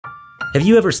Have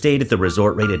you ever stayed at the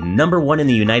resort rated #1 in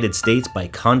the United States by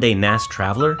Condè Nast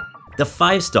Traveler? The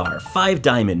 5-star,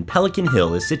 5-diamond Pelican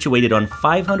Hill is situated on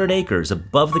 500 acres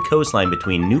above the coastline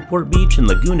between Newport Beach and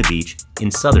Laguna Beach in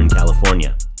Southern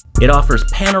California. It offers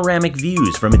panoramic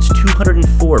views from its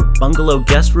 204 bungalow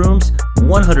guest rooms,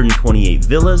 128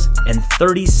 villas, and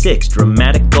 36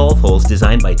 dramatic golf holes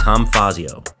designed by Tom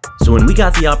Fazio. So when we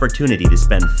got the opportunity to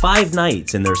spend 5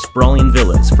 nights in their sprawling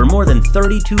villas for more than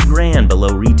 32 grand below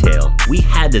retail, we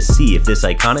had to see if this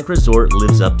iconic resort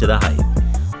lives up to the hype.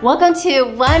 Welcome to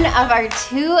one of our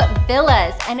 2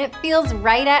 villas, and it feels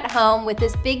right at home with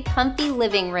this big comfy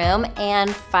living room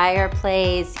and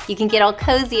fireplace. You can get all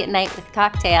cozy at night with a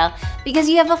cocktail because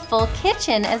you have a full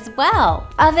kitchen as well.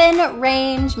 Oven,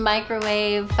 range,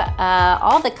 microwave,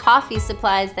 all the coffee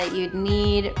supplies that you'd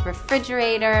need,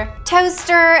 refrigerator,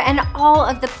 toaster, and all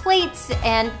of the plates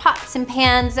and pots and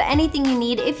pans, anything you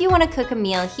need if you want to cook a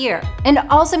meal here. And it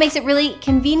also makes it really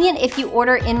convenient if you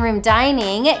order in-room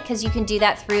dining, because you can do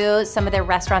that through some of their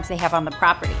restaurants they have on the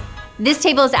property. This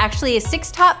table is actually a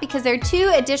 6-top because there are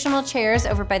 2 additional chairs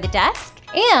over by the desk.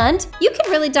 And you could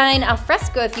really dine al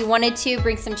fresco if you wanted to.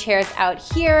 Bring some chairs out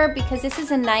here because this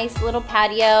is a nice little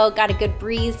patio, got a good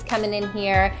breeze coming in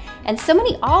here, and so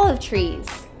many olive trees.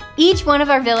 Each one of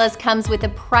our villas comes with a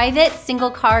private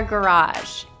single-car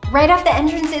garage. Right off the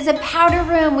entrance is a powder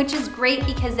room, which is great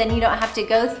because then you don't have to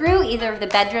go through either of the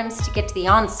bedrooms to get to the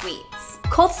ensuites.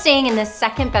 Colt's staying in this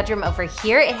 2nd bedroom over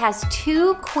here. It has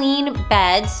 2 queen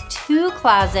beds, 2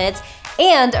 closets,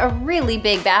 and a really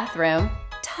big bathroom.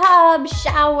 Tub,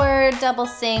 shower, double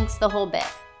sinks, the whole bit.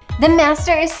 The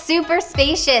master is super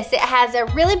spacious. It has a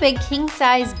really big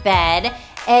king-size bed,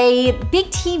 a big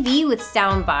TV with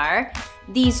soundbar.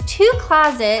 These 2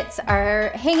 closets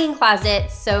are hanging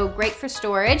closets, so great for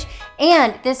storage,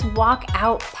 and this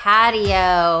walk-out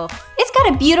patio. It's got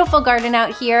a beautiful garden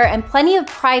out here and plenty of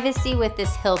privacy with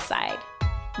this hillside.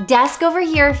 Desk over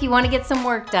here if you want to get some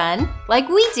work done. Like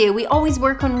we do, we always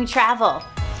work when we travel.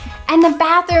 And the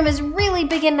bathroom is really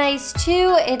big and nice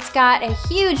too. It's got a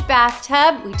huge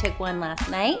bathtub, we took one last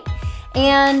night,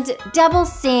 and double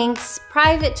sinks,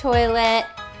 private toilet,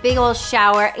 big old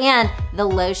shower, and the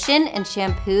lotion and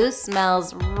shampoo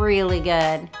smells really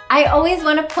good. I always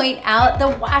want to point out the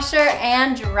washer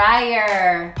and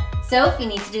dryer. So if you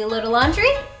need to do a little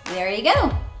laundry, there you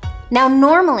go. Now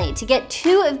normally to get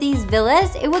 2 of these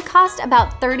villas, it would cost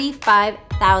about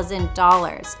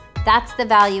 $35,000. That's the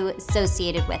value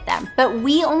associated with them. But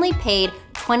we only paid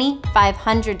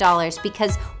 $2,500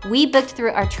 because we booked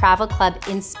through our travel club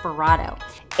Inspirato.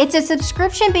 It's a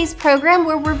subscription-based program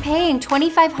where we're paying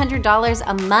 $2,500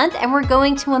 a month and we're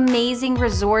going to amazing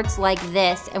resorts like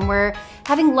this, and we're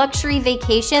having luxury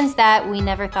vacations that we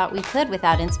never thought we could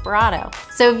without Inspirato.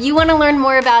 So if you want to learn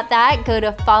more about that, go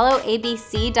to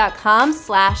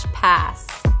followabc.com/pass.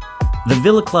 The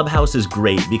Villa Clubhouse is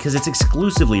great because it's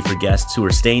exclusively for guests who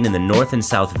are staying in the North and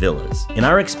South villas. In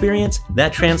our experience,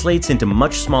 that translates into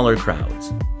much smaller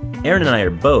crowds. Erin and I are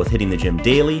both hitting the gym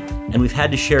daily, and we've had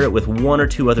to share it with 1 or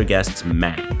 2 other guests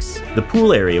max. The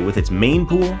pool area with its main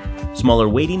pool, smaller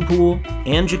waiting pool,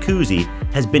 and jacuzzi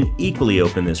has been equally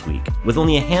open this week, with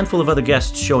only a handful of other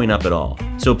guests showing up at all.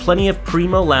 So plenty of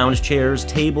primo lounge chairs,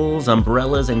 tables,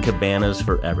 umbrellas, and cabanas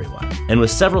for everyone. And with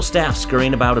several staff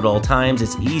scurrying about at all times,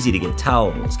 it's easy to get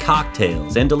towels,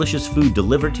 cocktails, and delicious food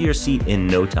delivered to your seat in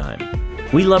no time.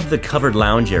 We loved the covered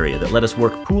lounge area that let us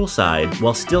work poolside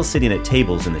while still sitting at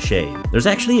tables in the shade. There's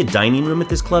actually a dining room at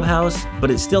this clubhouse, but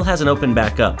it still hasn't opened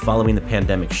back up following the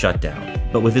pandemic shutdown.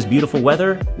 But with this beautiful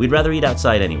weather, we'd rather eat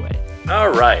outside anyway. All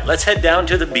right, let's head down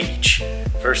to the beach.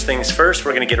 First things first,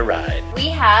 we're gonna get a ride. We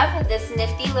have this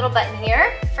nifty little button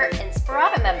here for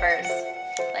Inspirato members,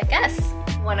 like us.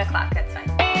 1 o'clock, that's fine.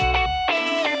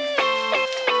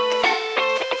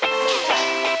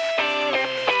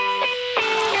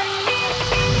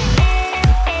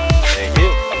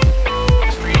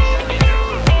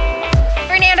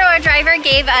 Our driver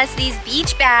gave us these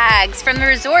beach bags from the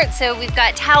resort, so we've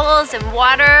got towels and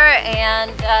water,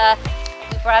 and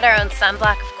we brought our own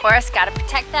sunblock, of course. Gotta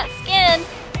protect that skin.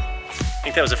 I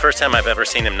think that was the first time I've ever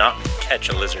seen him not catch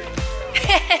a lizard.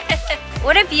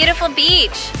 What a beautiful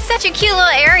beach. Such a cute little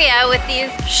area with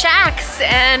these shacks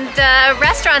and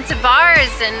restaurants and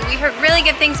bars, and we heard really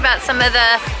good things about some of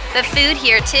the food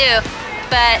here too.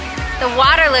 But the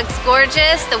water looks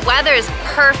gorgeous, the weather is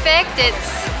perfect.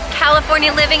 It's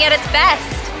California living at its best.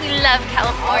 We love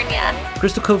California.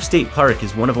 Crystal Cove State Park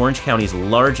is one of Orange County's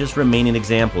largest remaining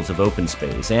examples of open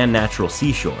space and natural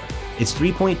seashore. It's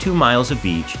 3.2 miles of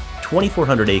beach,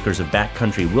 2,400 acres of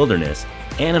backcountry wilderness,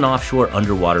 and an offshore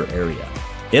underwater area.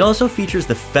 It also features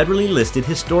the federally listed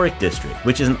Historic District,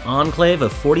 which is an enclave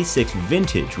of 46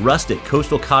 vintage, rustic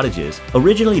coastal cottages,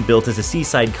 originally built as a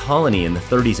seaside colony in the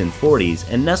 30s and 40s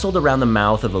and nestled around the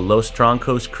mouth of the Los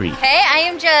Troncos Creek. Hey, I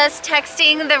am just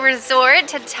texting the resort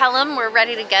to tell them we're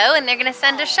ready to go, and they're gonna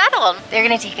send a shuttle. They're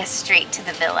gonna take us straight to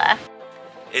the villa.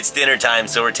 It's dinner time,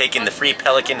 so we're taking the free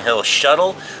Pelican Hill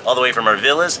shuttle all the way from our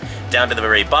villas down to the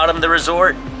very bottom of the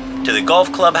resort to the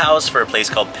golf clubhouse for a place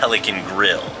called Pelican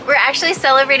Grill. We're actually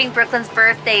celebrating Brooklyn's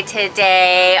birthday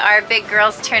today. Our big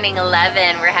girl's turning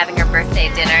 11. We're having her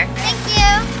birthday dinner. Thank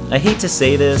you. I hate to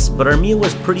say this, but our meal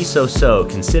was pretty so-so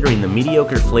considering the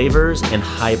mediocre flavors and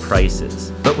high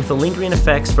prices. But with the lingering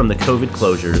effects from the COVID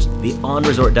closures, the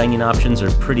on-resort dining options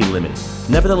are pretty limited.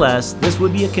 Nevertheless, this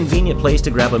would be a convenient place to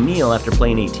grab a meal after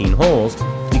playing 18 holes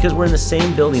because we're in the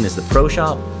same building as the pro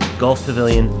shop, golf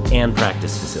pavilion, and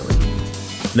practice facility.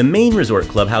 The main resort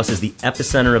clubhouse is the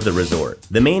epicenter of the resort.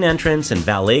 The main entrance and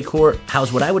valet court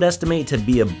house what I would estimate to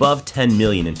be above $10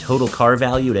 million in total car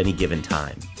value at any given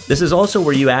time. This is also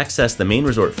where you access the main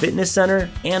resort fitness center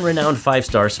and renowned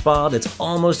 5-star spa that's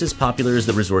almost as popular as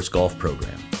the resort's golf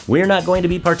program. We're not going to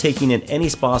be partaking in any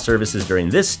spa services during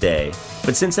this stay,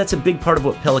 but since that's a big part of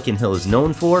what Pelican Hill is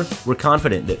known for, we're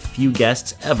confident that few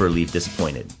guests ever leave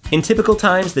disappointed. In typical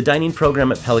times, the dining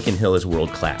program at Pelican Hill is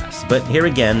world class, but here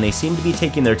again, they seem to be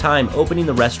taking their time opening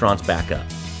the restaurants back up.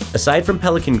 Aside from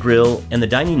Pelican Grill and the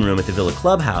dining room at the Villa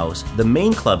Clubhouse, the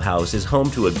main clubhouse is home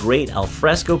to a great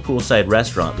alfresco poolside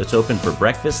restaurant that's open for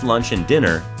breakfast, lunch, and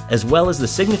dinner, as well as the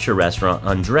signature restaurant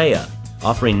Andrea,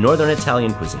 offering Northern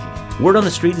Italian cuisine. Word on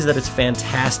the street is that it's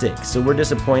fantastic, so we're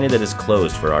disappointed that it's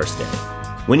closed for our stay.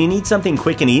 When you need something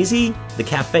quick and easy, the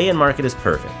cafe and market is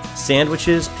perfect.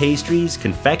 Sandwiches, pastries,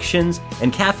 confections,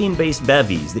 and caffeine-based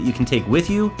bevies that you can take with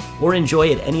you or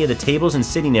enjoy at any of the tables and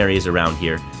sitting areas around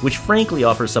here, which frankly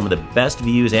offers some of the best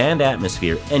views and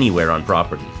atmosphere anywhere on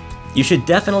property. You should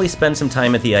definitely spend some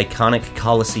time at the iconic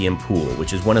Coliseum Pool,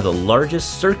 which is one of the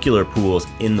largest circular pools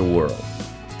in the world.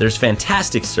 There's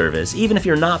fantastic service, even if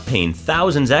you're not paying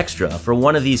thousands extra for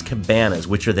one of these cabanas,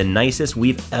 which are the nicest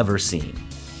we've ever seen.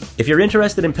 If you're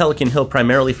interested in Pelican Hill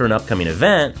primarily for an upcoming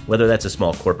event, whether that's a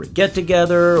small corporate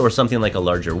get-together or something like a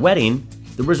larger wedding,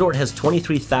 the resort has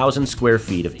 23,000 square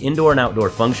feet of indoor and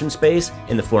outdoor function space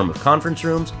in the form of conference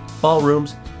rooms,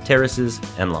 ballrooms, terraces,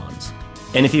 and lawns.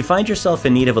 And if you find yourself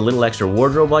in need of a little extra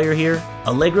wardrobe while you're here,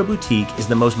 Allegra Boutique is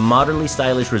the most modernly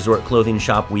stylish resort clothing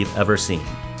shop we've ever seen.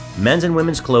 Men's and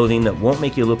women's clothing that won't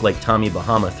make you look like Tommy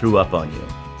Bahama threw up on you.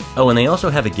 Oh, and they also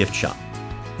have a gift shop.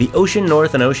 The Ocean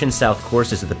North and Ocean South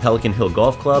courses at the Pelican Hill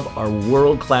Golf Club are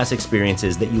world-class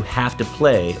experiences that you have to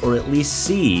play or at least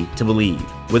see to believe.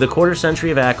 With a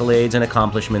quarter-century of accolades and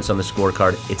accomplishments on the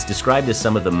scorecard, it's described as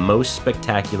some of the most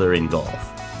spectacular in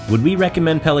golf. Would we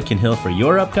recommend Pelican Hill for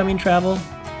your upcoming travel?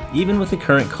 Even with the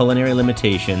current culinary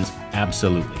limitations,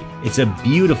 absolutely. It's a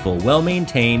beautiful,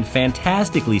 well-maintained,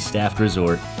 fantastically staffed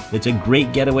resort that's a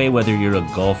great getaway whether you're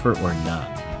a golfer or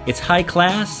not. It's high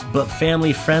class, but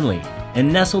family friendly,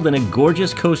 and nestled in a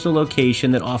gorgeous coastal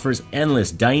location that offers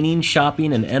endless dining,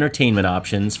 shopping, and entertainment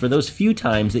options for those few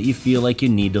times that you feel like you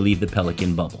need to leave the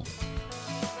Pelican bubble.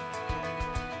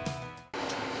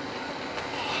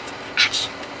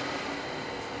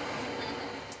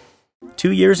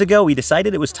 Two years ago, we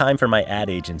decided it was time for my ad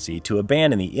agency to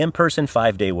abandon the in-person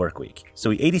 5-day work week.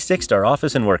 So we 86'd our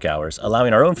office and work hours,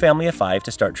 allowing our own family of 5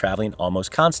 to start traveling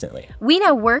almost constantly. We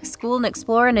now work, school, and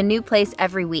explore in a new place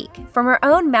every week. From our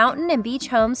own mountain and beach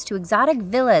homes to exotic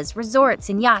villas, resorts,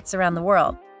 and yachts around the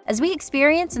world. As we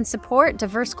experience and support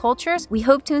diverse cultures, we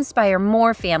hope to inspire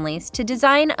more families to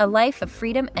design a life of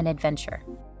freedom and adventure.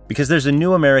 Because there's a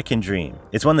new American dream.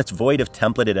 It's one that's void of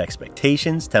templated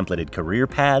expectations, templated career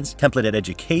paths, templated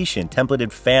education, templated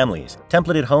families,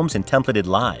 templated homes, and templated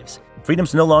lives.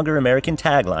 Freedom's no longer American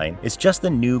tagline, it's just the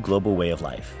new global way of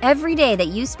life. Every day that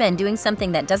you spend doing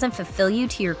something that doesn't fulfill you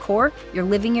to your core, you're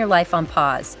living your life on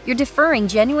pause. You're deferring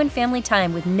genuine family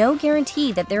time with no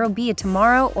guarantee that there will be a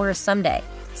tomorrow or a someday.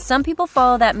 Some people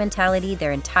follow that mentality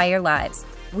their entire lives.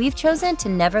 We've chosen to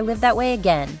never live that way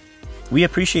again. We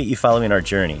appreciate you following our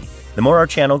journey. The more our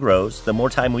channel grows, the more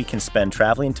time we can spend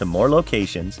traveling to more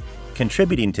locations,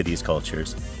 contributing to these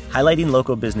cultures, highlighting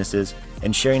local businesses,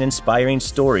 and sharing inspiring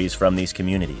stories from these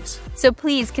communities. So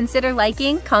please consider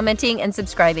liking, commenting, and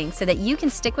subscribing so that you can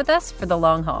stick with us for the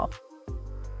long haul.